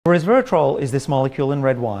Resveratrol is this molecule in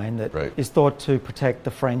red wine that Right. is thought to protect the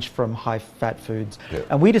French from high-fat foods. Yeah.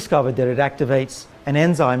 And we discovered that it activates an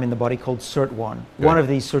enzyme in the body called SIRT1, one of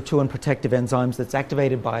these sirtuin protective enzymes that's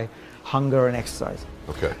activated by hunger and exercise.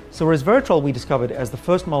 Okay. So resveratrol we discovered as the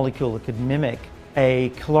first molecule that could mimic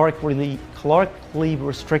a calorically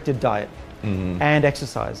restricted diet and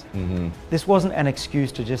exercise. This wasn't an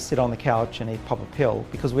excuse to just sit on the couch and pop a pill,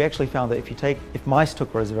 because we actually found that if mice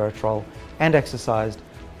took resveratrol and exercised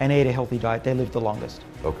and ate a healthy diet, they lived the longest.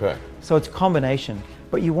 Okay. So it's a combination,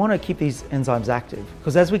 but you want to keep these enzymes active,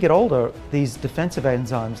 because as we get older, these defensive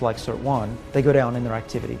enzymes like SIRT1, they go down in their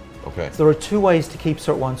activity. Okay. So there are two ways to keep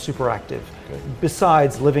SIRT1 super active,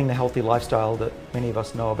 besides living the healthy lifestyle that many of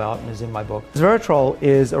us know about and is in my book. Resveratrol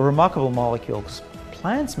is a remarkable molecule because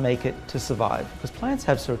plants make it to survive, because plants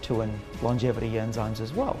have sirtuin longevity enzymes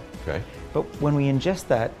as well. Okay. But when we ingest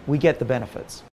that, we get the benefits.